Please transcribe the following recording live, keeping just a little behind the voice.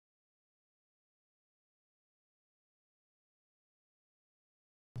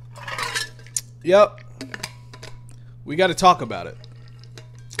Yep. We got to talk about it.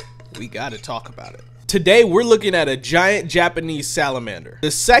 We got to talk about it. Today, we're looking at a giant Japanese salamander.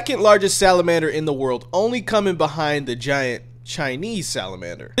 The second largest salamander in the world, only coming behind the giant Chinese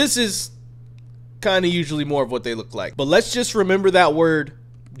salamander. This is kind of usually more of what they look like. But let's just remember that word,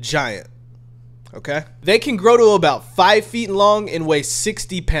 giant. Okay? They can grow to about 5 feet long and weigh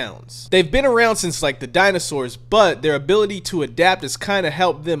 60 pounds. They've been around since like the dinosaurs, but their ability to adapt has kind of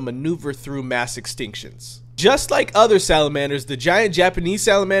helped them maneuver through mass extinctions. Just like other salamanders, the giant Japanese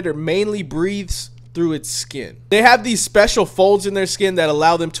salamander mainly breathes through its skin. They have these special folds in their skin that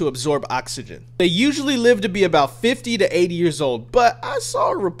allow them to absorb oxygen. They usually live to be about 50 to 80 years old, but I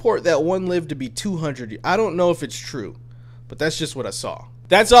saw a report that one lived to be 200. I don't know if it's true, but that's just what I saw.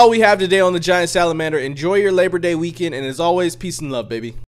 That's all we have today on the giant salamander. Enjoy your Labor Day weekend, and as always, peace and love, baby.